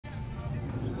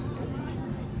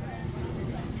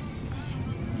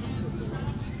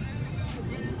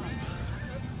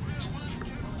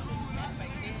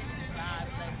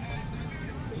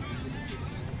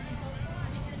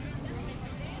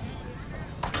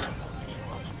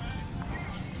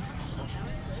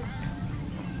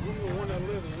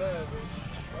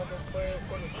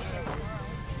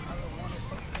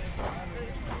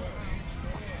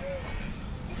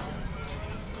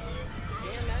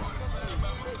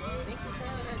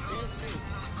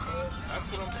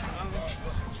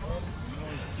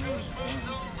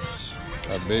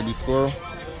That baby squirrel.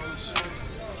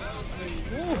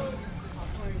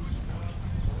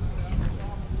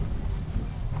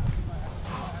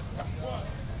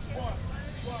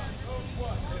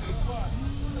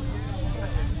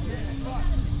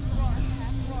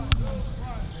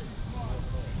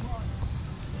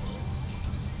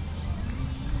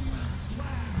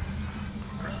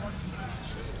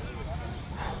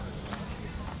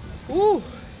 Woo!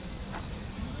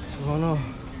 What's going on?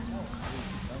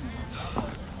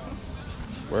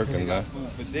 Working, man.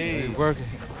 Working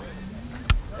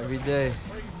every day.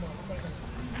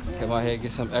 Come out here,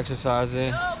 get some exercise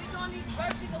in.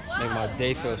 Make my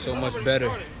day feel so much better.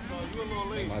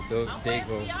 Make my day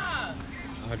go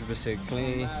 100%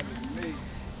 clean.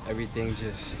 Everything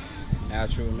just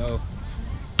natural.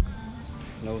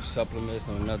 No supplements,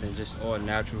 no nothing. Just all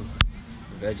natural.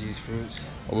 Veggies, fruits.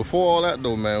 Well, before all that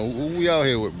though, man, who we out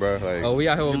here with, bro? Like, we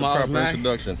out here with Myles Mack.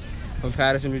 Introduction. From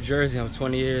Paterson, New Jersey. I'm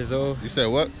 20 years old. You said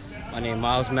what? My name is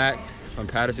Myles Mack from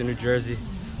Paterson, New Jersey.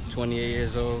 28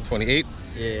 years old. 28?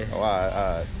 Yeah. Oh, all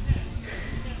right.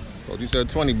 Thought you said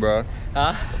 20, bro.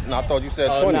 Huh? No, I thought you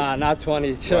said 20. Nah, not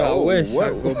 20. Chill. Oh, I wish what?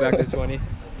 I could go back to 20.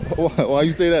 Why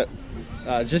you say that?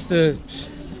 Just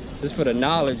for the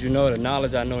knowledge, the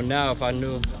knowledge I know now. If I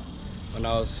knew when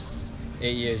I was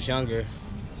 8 years younger,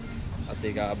 I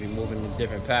think I'll be moving in a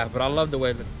different path. But I love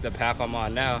the path I'm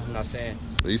on now. I'm not saying.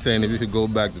 So you're saying if you could go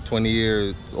back to 20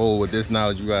 years old with this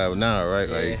knowledge you have now, right?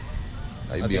 Yeah.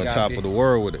 Like you'd be on top of the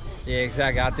world with it. Yeah,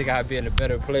 exactly. I think I'd be in a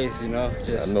better place,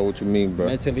 Just I know what you mean, bro.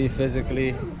 Mentally,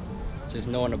 physically, just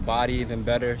knowing the body even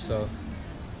better. So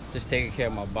just taking care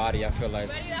of my body, I feel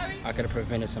like I could have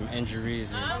prevented some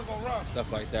injuries and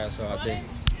stuff like that. So I think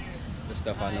the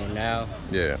stuff I know now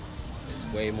is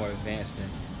way more advanced than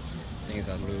things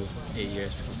I knew 8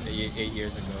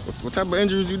 years ago. What type of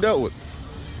injuries you dealt with?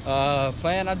 I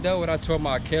tore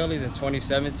my Achilles in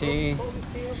 2017.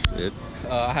 Shit.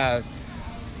 I have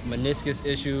meniscus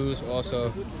issues,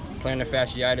 also plantar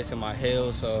fasciitis in my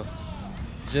heel. So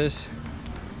just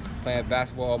playing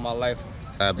basketball all my life.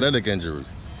 Athletic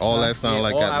injuries. All that sound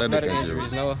like athletic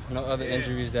injuries. No other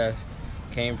injuries that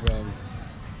came from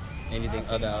anything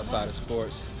other outside of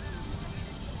sports.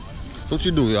 So what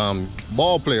you do?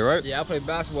 Ball player, right? Yeah, I play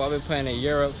basketball. I've been playing in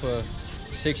Europe for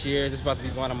 6 years. It's about to be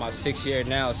one of my 6th year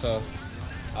now. So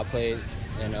I played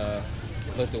in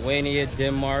Lithuania,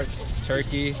 Denmark,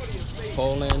 Turkey,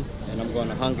 Poland, and I'm going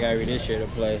to Hungary this year to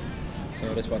play.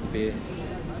 So this about to be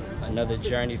another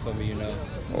journey for me,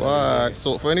 All right.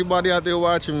 So for anybody out there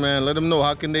watching, man, let them know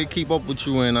how can they keep up with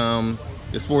you in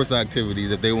your sports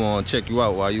activities if they want to check you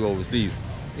out while you overseas.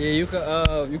 Yeah, you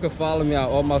can follow me on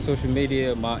all my social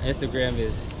media. My Instagram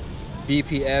is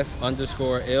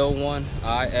BPF_L1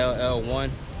 ILL1.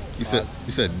 You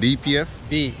said DPF?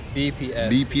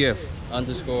 BPF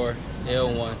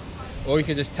 _L1. Or you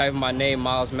can just type my name,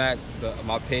 Myles Mack.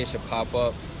 My page should pop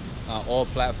up on all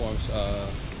platforms.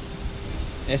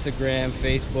 Instagram,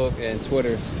 Facebook, and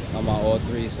Twitter. I'm on all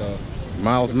three. So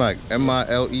Myles Mack,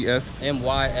 M-I-L-E-S?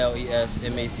 M-Y-L-E-S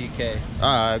MACK.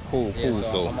 All right, cool.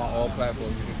 So I'm on all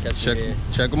platforms. You can catch me there.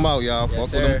 Check them out, y'all. Yes, Fuck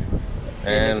sir. with them.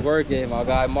 And it's working, my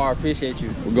guy Mar. Appreciate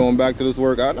you. We're going back to this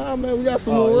workout. Nah, man, we got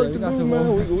some more work to do,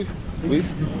 man.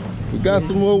 We got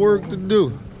some more work to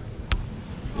do.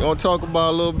 You want to talk about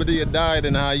a little bit of your diet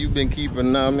and how you've been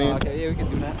keeping, I mean? Okay, yeah, we can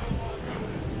do that.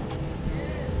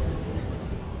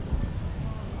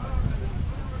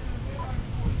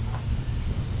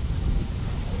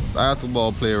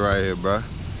 Basketball player right here, bro.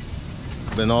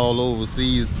 Been all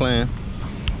overseas playing.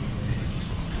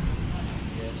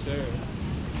 Yes, sir.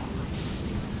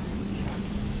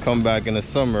 Come back in the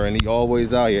summer and he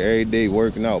always out here every day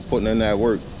working out, putting in that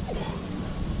work,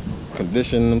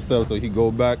 conditioning himself so he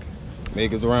go back,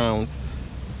 make his rounds.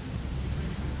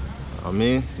 I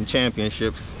mean, some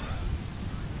championships.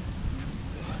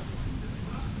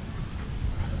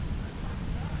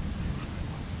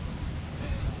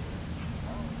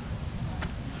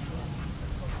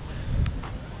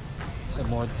 Some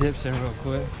more dips in real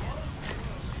quick.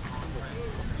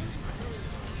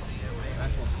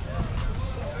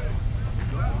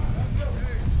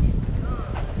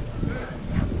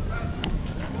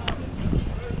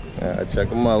 Yeah, check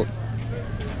them out.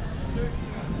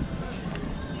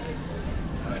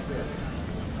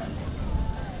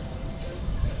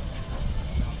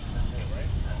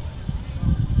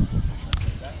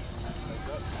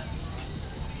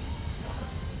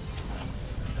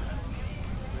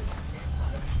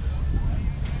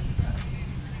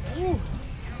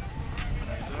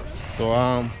 So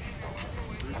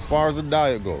as far as the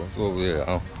diet goes, let's go over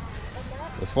here.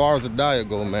 As far as the diet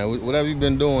goes, man, whatever you've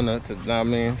been doing to I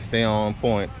mean, stay on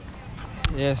point.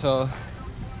 Yeah, so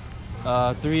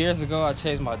 3 years ago, I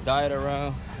changed my diet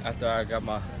around after I got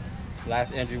my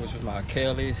last injury, which was my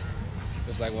Achilles. It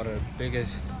was like one of the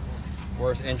biggest,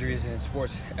 worst injuries in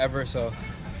sports ever. So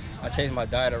I changed my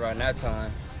diet around that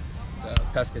time to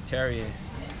Pescatarian.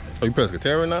 Oh, you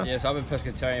pescatarian now? Yeah, so I've been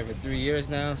pescatarian for 3 years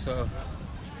now. So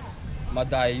my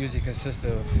diet usually consists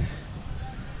of,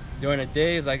 during the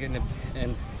days, like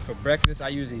and for breakfast, I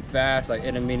usually fast, like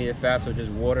intermediate fast, so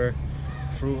just water,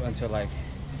 fruit until like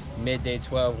midday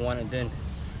 12, 1, and then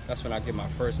that's when I get my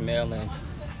first meal in.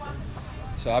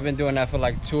 So I've been doing that for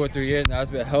like 2 or 3 years now. It's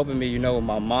been helping me, you know, with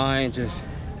my mind, just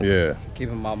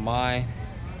keeping my mind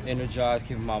energized,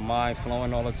 keeping my mind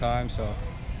flowing all the time. So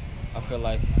I feel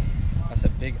like that's a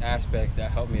big aspect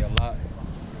that helped me a lot.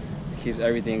 It keeps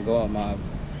everything going, my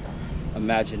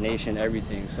imagination,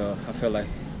 everything. So I feel like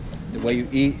the way you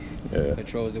eat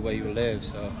controls the way you live.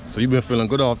 So you've been feeling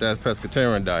good off that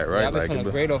pescatarian diet, right? Yeah, I've been feeling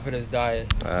great off of this diet.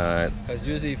 All right. Because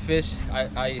usually fish,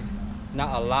 I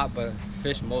not a lot, but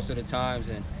fish most of the times,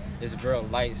 and it's real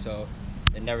light, so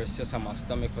it never sits on my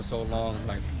stomach for so long,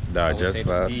 like digest the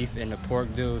fast. beef and the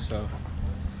pork do. So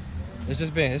it's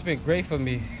been great for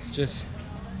me. Just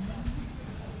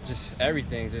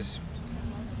everything,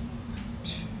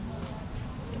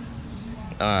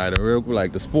 All right, and real quick,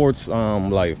 like the sports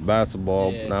life,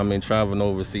 basketball, you know what I mean, traveling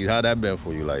overseas, how that been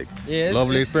for you? Like,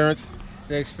 lovely experience?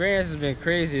 The experience has been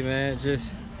crazy, man.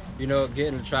 Just, you know,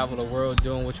 getting to travel the world,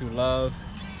 doing what you love.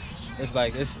 It's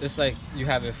like you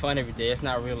having fun every day. It's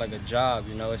not really like a job,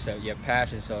 you know, it's your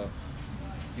passion. So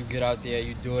you get out there,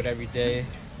 you do it every day.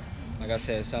 Like I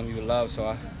said, it's something you love.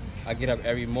 So I get up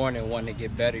every morning wanting to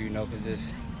get better, you know, because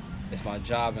it's my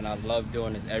job and I love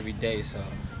doing this every day. So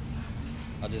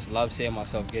I just love seeing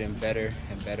myself getting better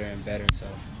and better and better. So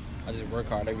I just work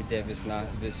hard every day. If it's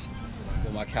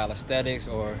with my calisthenics,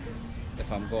 or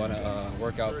if I'm going to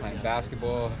work out playing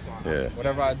basketball,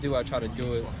 whatever I do, I try to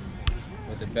do it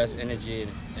with the best energy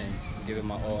and give it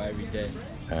my all every day.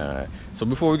 All right. So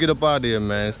before we get up out there,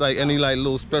 man, it's like any like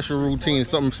little special routine,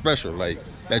 something special like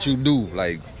that you do,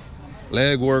 like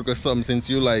leg work or something, since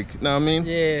you like, know what I mean?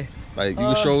 Yeah. Like you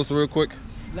can show us real quick.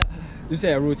 You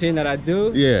say a routine that I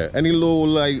do? Yeah, any little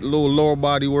lower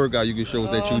body workout you can show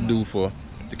us that you do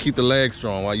to keep the legs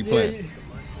strong while you playing.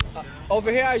 Over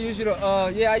here, I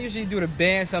usually do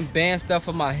some band stuff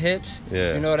for my hips.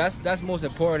 Yeah. You know, that's most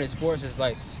important in sports, is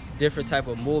like different type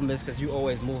of movements, because you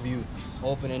always move you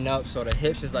opening up. So the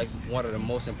hips is like one of the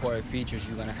most important features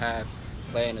you're gonna have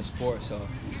playing the sport. So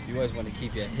you always want to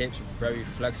keep your hips very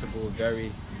flexible,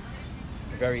 very,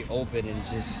 very open, and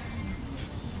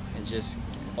just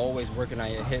always working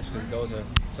on your hips, because those are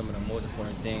some of the most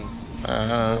important things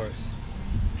in sports.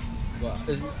 Well,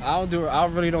 I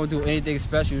really don't do anything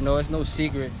special, you know. It's no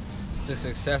secret to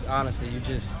success, honestly. You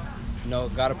just, you know,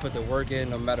 gotta put the work in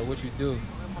no matter what you do.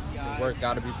 The work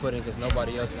gotta be put in, because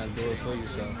nobody else can do it for you.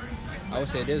 So I would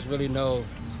say there's really no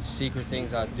secret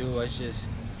things I do. It's just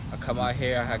I come out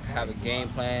here, I have a game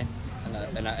plan,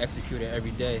 and I execute it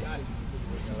every day.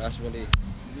 So that's really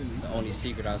the only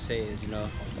secret I'll say is, you know.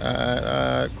 All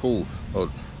right, cool.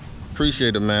 Well,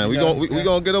 appreciate it, man. We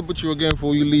gonna get up with you again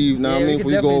before you leave. Now, I mean,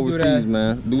 before you go overseas,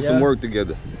 man. Do some work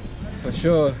together. For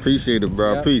sure. Appreciate it,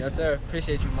 bro. Peace. Yes, sir.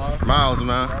 Appreciate you, Myles. Myles,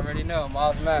 man. You already know,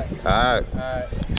 Myles Mack. All right. All right.